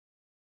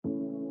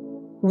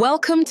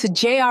Welcome to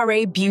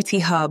JRA Beauty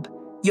Hub,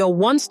 your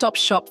one-stop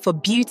shop for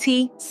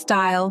beauty,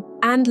 style,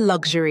 and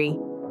luxury.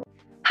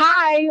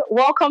 Hi,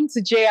 welcome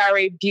to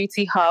JRA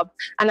Beauty Hub,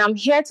 and I'm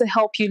here to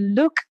help you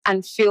look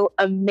and feel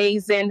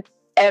amazing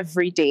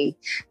every day.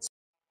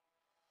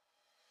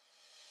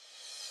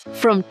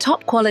 From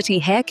top quality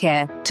hair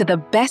care to the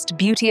best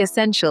beauty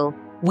essential,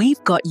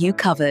 we've got you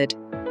covered.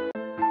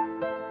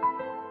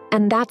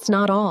 And that's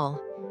not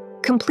all.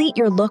 Complete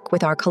your look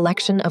with our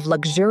collection of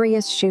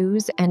luxurious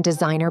shoes and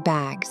designer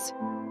bags.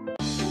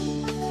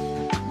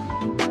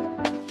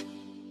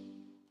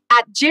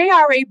 At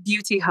JRA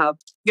Beauty Hub,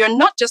 you're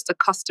not just a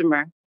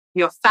customer,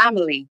 you're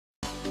family.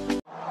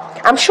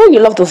 I'm sure you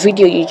love the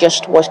video you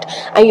just watched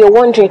and you're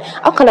wondering,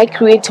 how can I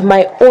create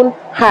my own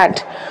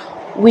ad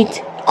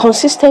with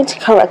consistent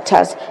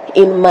characters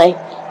in my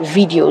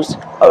videos?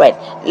 Alright,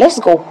 let's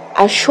go.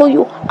 I'll show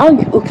you how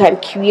you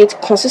can create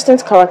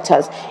consistent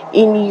characters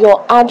in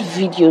your ad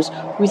videos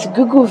with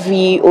Google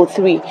VEO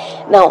 3.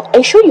 Now,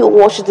 ensure you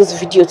watch this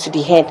video to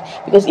the end,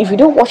 because if you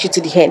don't watch it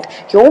to the end,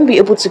 you won't be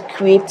able to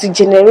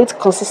generate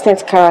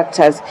consistent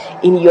characters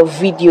in your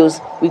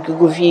videos with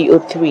Google VEO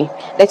 3.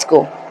 Let's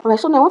go. Alright,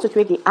 so now I want to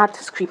create the ad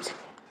script.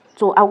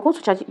 So I'll go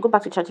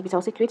back to ChatGPT.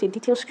 I'll say create a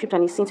detailed script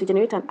and a scene to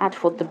generate an ad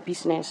for the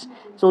business.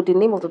 So the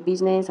name of the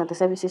business and the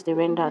services they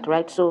rendered,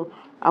 right? So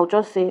I'll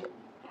just say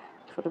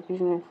for the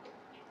business.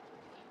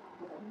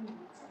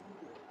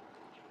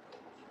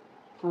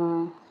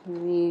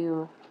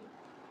 View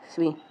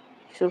 3.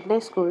 So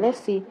let's go. Let's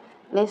see.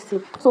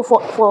 So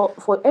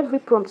for every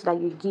prompt that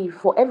you give,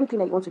 for everything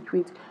that you want to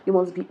create, you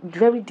must be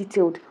very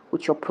detailed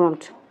with your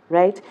prompt,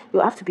 right?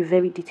 You have to be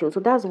very detailed. So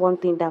that's one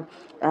thing that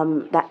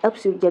that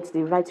helps you get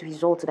the right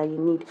result that you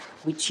need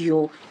with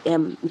your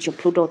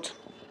product,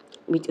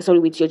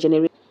 with your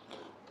generation.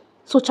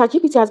 So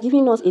ChatGPT has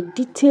given us a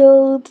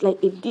detailed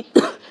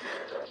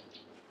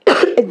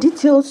a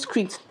detailed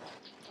script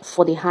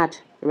for the ad,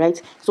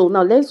 right? So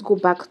now let's go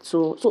back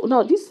to, so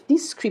now this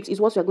script is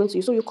what we are going to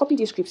use. So you copy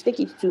this script,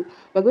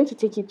 we're going to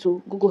take it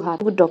to Google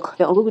Doc.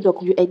 Then on Google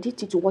Doc you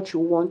edit it to what you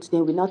want,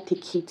 then we now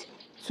take it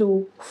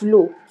to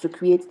Flow to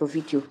create the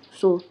video.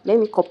 So let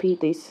me copy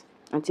this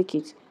and take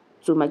it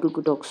to my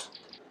Google Docs.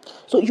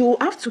 So you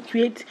have to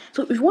create,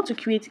 so if you want to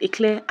create a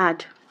clear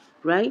ad,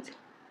 right,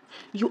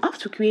 you have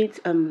to create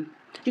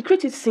you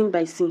create it scene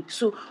by scene.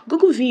 So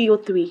Google VEO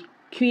 3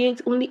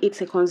 creates only 8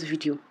 seconds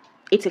video.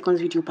 8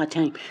 seconds video per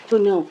time. So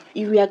now,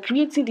 if we are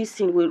creating this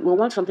scene, we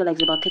want something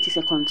like about 30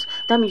 seconds.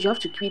 That means you have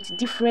to create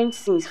different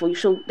scenes for you.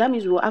 So that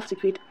means we will have to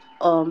create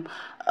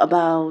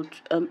about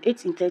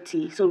 8 in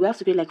 30. So we have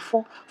to create like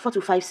 4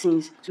 to 5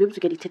 scenes to be able to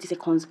get a 30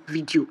 seconds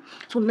video.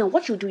 So now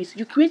what you do is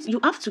you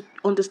have to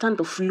understand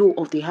the flow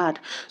of the ad.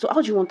 So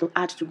how do you want the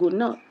ad to go?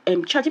 Now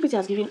ChatGPT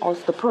has given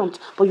us the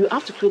prompt, but you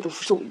have to create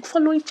so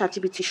following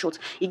ChatGPT shot,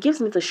 it gives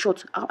me the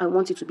shot, how I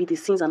want it to be, the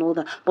scenes and all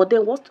that. But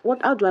then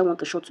how do I want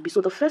the shot to be? So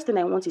the first thing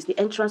I want is the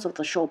entrance of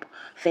the shop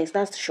first.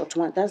 That's shot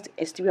 1. That's the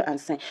exterior and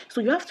sign. So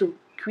you have to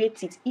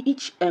create it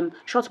each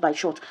shot by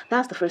shot.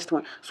 That's the first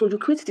one. So you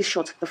create this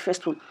shot, the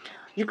first one.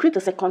 You create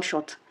the second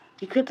shot,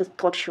 you create the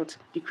third shot,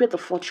 you create the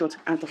fourth shot,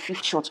 and the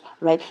fifth shot,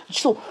 right?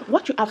 So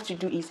what you have to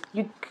do is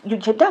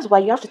that's why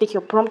you have to take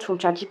your prompt from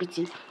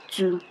ChatGPT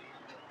to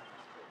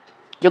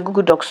your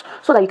Google Docs,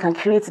 so that you can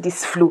create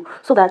this flow,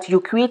 so that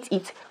you create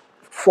it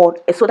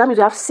so that means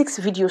you have 6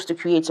 videos to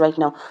create right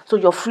now. So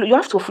you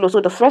have to flow.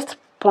 So the first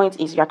point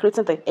is you are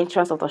creating the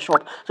entrance of the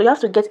shop. So you have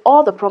to get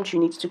all the prompts you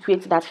need to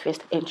create that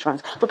first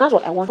entrance. So that's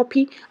what I want.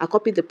 I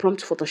copy the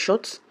prompt for the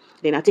shots,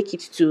 then I take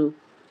it to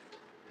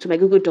my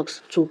Google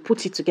Docs to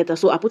put it together.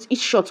 So I put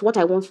each shot, what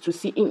I want to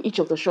see in each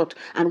of the shot,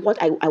 and what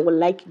I would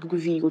like Google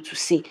VEO to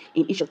see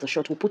in each of the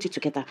shot. We'll put it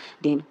together,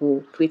 then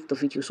we'll create the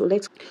video. So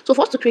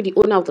for us to create the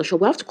owner of the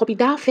shop, we have to copy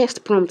that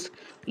first prompt.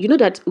 You know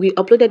that we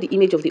uploaded the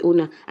image of the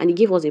owner and he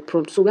gave us a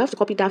prompt. So we have to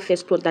copy that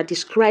first prompt that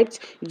described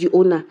the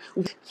owner.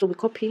 So we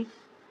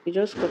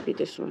just copy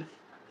this one.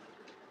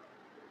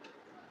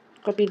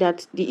 Copy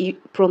the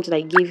prompt that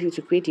I gave you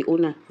to create the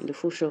owner in the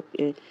full shop.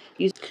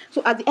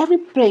 So at every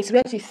place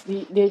where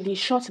the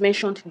shot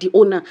mentioned the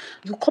owner,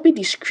 you copy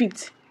the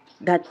script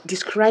that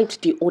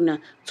described the owner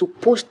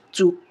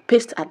to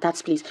paste at that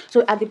place.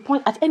 So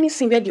at any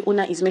scene where the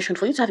owner is mentioned,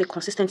 for you to have a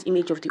consistent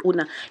image of the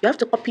owner, you have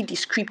to copy the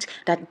script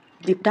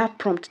that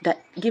prompt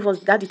that gave us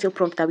that detailed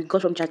prompt that we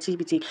got from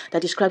ChatGPT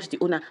that describes the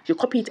owner. You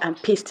copy it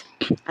and paste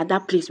at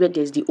that place where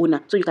there's the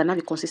owner, so you can have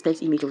a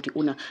consistent image of the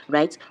owner,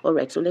 right? All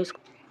right, so let's go.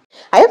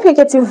 I hope you're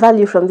getting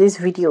value from this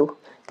video.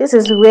 This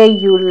is where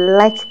you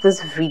like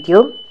this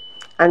video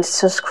and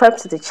subscribe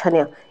to the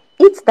channel.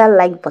 Hit that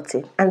like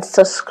button and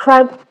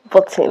subscribe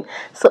button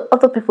so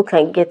other people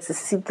can get to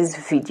see this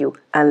video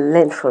and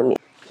learn from it.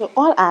 So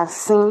all our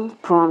scene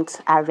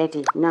prompts are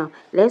ready. Now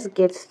let's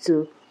get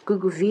to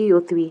Google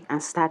VEO 3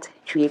 and start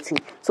creating.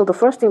 So the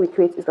first thing we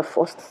create is the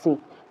first scene.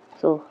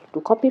 So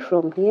to copy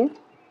from here,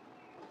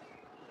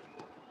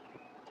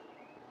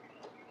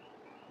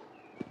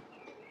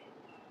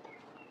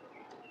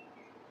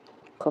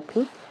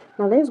 copy.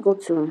 Now let's go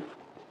to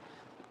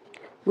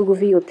Google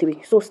VEO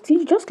 3. So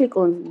still just click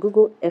on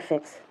Google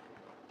FX.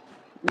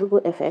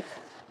 Google FF.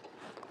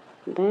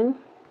 Then,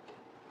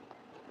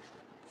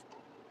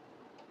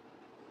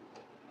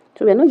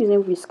 so we are not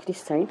using whisk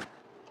this time.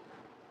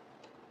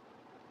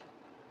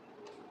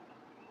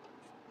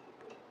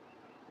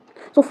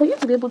 So for you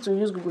to be able to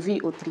use Google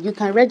VEO3, you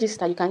can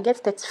register, you can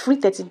get free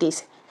 30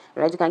 days,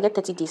 right? You can get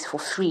 30 days for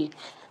free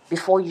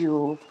before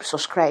you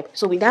subscribe.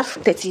 So with that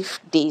 30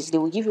 days, they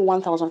will give you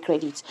 1,000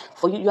 credits.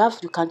 For you,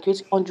 you can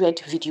create 100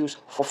 videos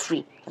for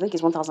free. I think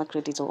it's 1,000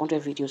 credits or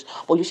 100 videos.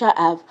 But you shall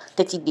have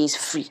 30 days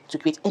free to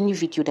create any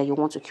video that you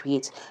want to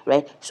create,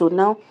 right? So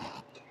now,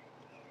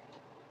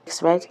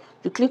 right,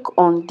 you click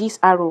on this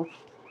arrow,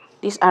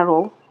 this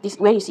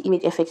where you see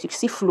image effects, you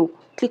see flow.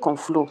 Click on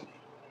flow.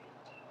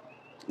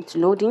 It's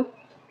loading.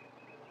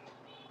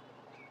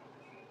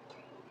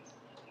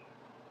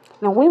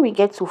 Now when we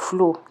get to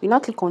flow, you now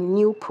click on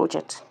new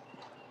project.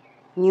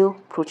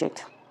 New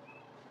project.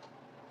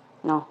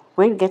 Now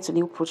when you get to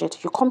new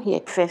project, you come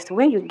here first.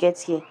 When you get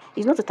here,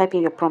 it's not to type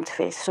in your prompt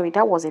first. Sorry,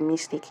 that was a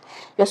mistake.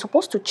 You're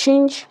supposed to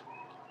change,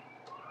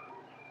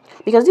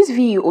 because this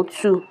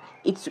VEO2,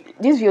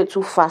 this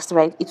VEO2 fast,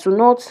 right? It will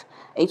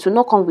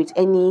not come with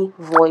any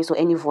voice or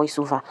any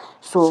voiceover.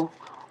 So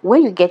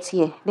when you get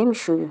here, let me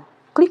show you.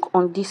 Click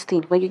on this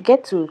thing. When you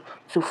get to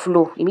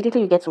flow,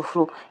 immediately you get to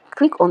flow,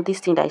 click on this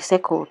thing that is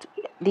circled,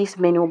 this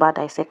menu bar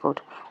that is circled.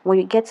 When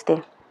you get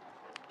there,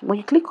 when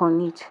you click on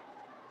it,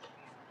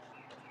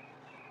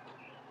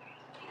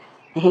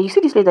 and you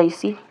see this place that you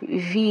see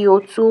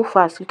VEO2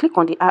 fast, you click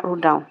on the arrow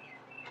down.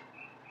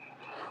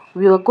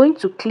 We are going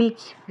to click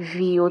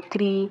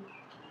VEO3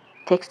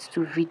 text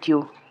to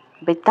video,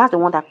 but that's the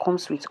one that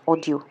comes with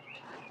audio.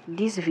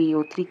 This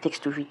VEO3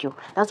 text to video,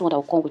 that's the one that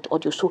will come with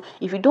audio. So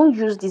if you don't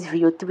use this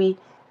VEO3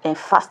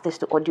 fast text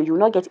to audio, you will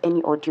not get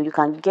any audio. You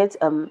can get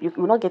you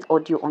will not get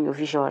audio on your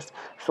visuals.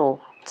 So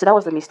that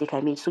was the mistake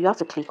I made. So you have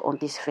to click on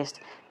this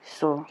first.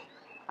 So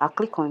I'll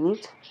click on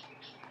it.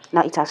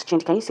 Now it has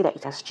changed. Can you see that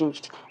it has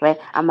changed, right?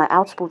 And my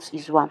output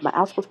is 1. My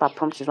output per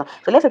prompt is 1.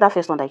 So let's say that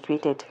first one that I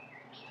created.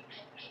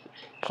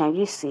 Can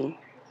you see?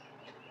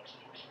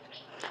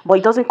 But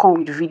it doesn't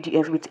come with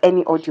video, with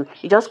any audio.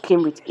 It just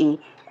came with a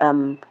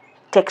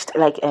text,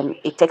 like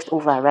a text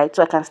over, right?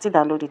 So I can still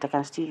download it, I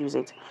can still use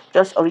it,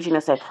 just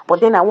original set. But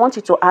then I want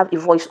it to have a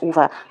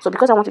voiceover. So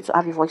because I want it to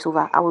have a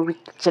voiceover, I will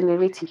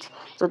regenerate it.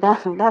 So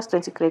that's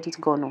 20 credits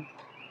gone on.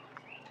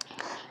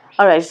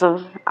 All right,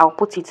 so I'll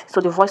put it.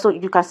 So the voice, so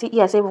you can see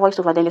here I say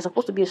voiceover. Then there's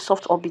supposed to be a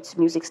soft upbeat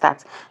music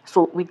start.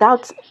 So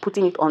without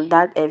putting it on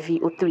that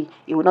VEO3,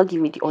 it will not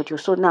give me the audio.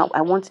 So now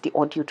I want the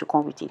audio to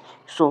come with it.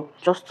 So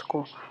just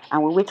go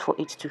and we'll wait for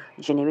it to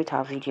generate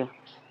our video.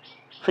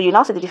 So you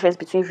now see the difference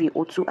between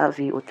VEO2 and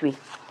VEO3.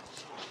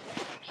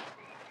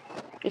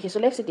 Okay, so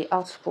let's see the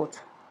output.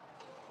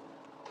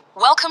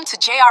 Welcome to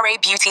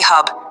JRA Beauty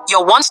Hub,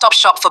 your one-stop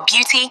shop for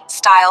beauty,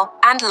 style,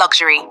 and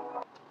luxury.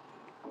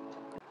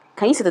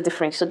 Can you see the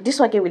difference? So this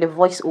one came with a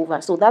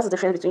voiceover. So that's the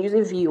difference between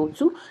using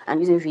VEO2 and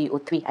using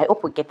VEO3. I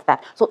hope we get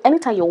that. So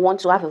anytime you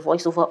want to have a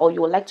voiceover or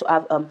you would like to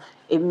have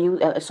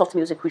a soft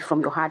music read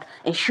from your heart,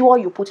 ensure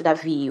you put that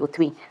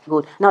VEO3.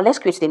 Good. Now let's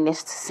create the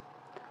next scene.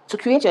 To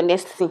create your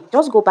next scene,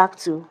 just go back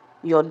to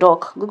your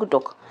doc, Google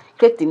Doc.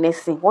 Create the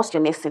next scene. What's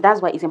your next scene?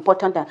 That's why it's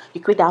important that you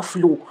create that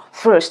flow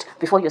first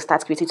before you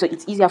start creating. So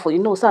it's easier for you.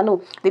 No,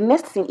 the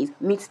next thing is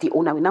meet the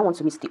owner. We now want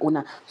to meet the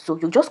owner. So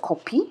you just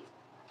copy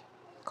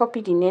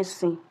the next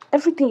thing.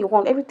 Everything you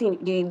want,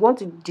 everything you want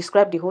to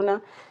describe the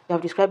owner, you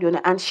have described the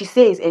owner, and she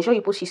says, ensure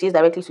you put she says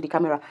directly to the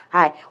camera.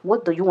 Hi,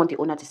 what do you want the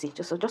owner to say?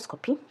 Just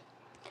copy.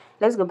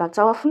 Let's go back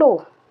to our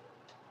flow,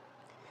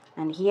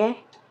 and here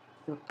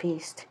you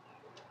paste.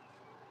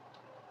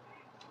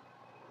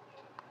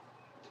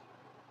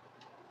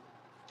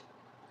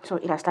 So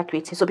it will start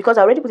creating. So because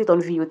I already put it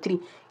on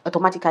VEO3,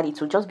 automatically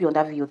it will just be on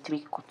that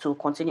VEO3 to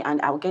continue,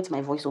 and I'll get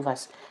my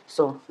voiceovers.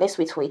 So let's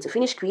wait for it to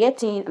finish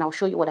creating, and I'll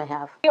show you what I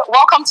have.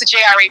 Welcome to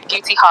JRA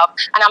Beauty Hub,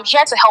 and I'm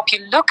here to help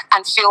you look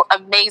and feel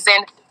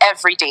amazing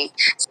every day.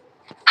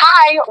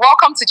 Hi,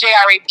 welcome to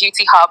JRA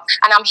Beauty Hub,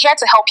 and I'm here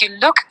to help you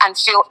look and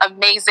feel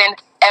amazing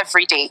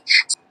every day.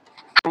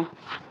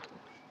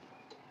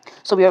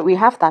 So we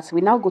have that.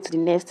 We now go to the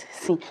next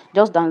scene.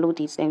 Just download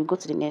it and go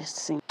to the next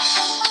scene.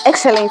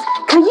 Excellent.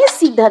 Can you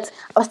see that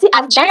I still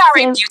have that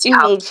same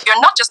image? You're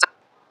not just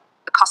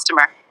a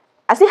customer.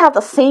 I still have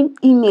the same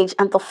image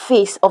and the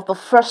face of the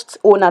first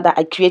owner that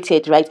I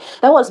created, right?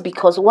 That was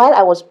because while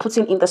I was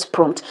putting in this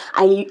prompt,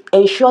 I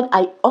ensured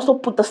I also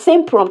put the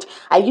same prompt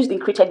I used in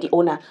created the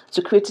owner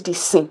to create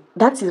this scene.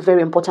 That is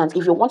very important.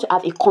 If you want to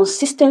have a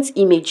consistent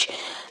image,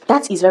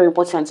 that is very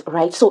important,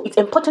 right? So it's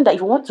important that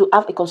if you want to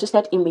have a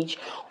consistent image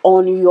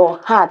on your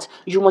heart,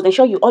 you must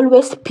ensure you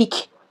always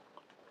pick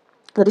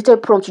the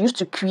detailed prompt you used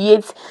to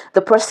create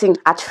the person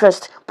at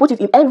first. Put it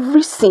in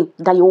every scene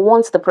that you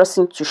want the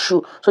person to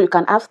show, so you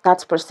can have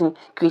that person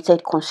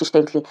created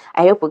consistently.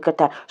 I hope we get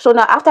that. So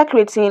now after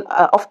creating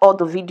of all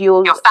the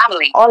videos, your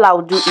family, all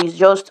I'll do is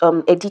just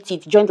edit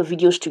it, join the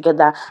videos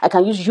together. I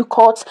can use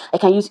UCut, I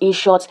can use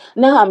InShot.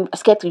 Now I'm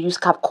scared to use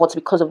CapCut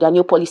because of their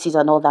new policies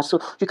and all that. So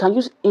you can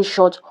use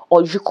InShot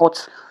or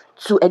UCut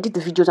to edit the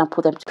videos and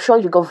put them. I'm sure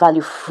you got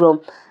value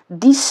from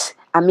this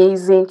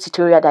amazing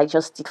tutorial that I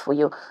just did for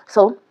you.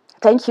 So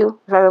thank you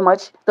very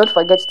much. Don't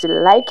forget to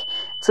like,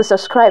 to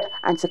subscribe,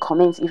 and to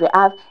comment if you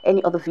have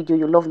any other video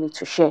you love me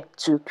to share,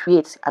 to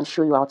create and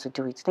show you how to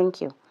do it.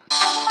 Thank you.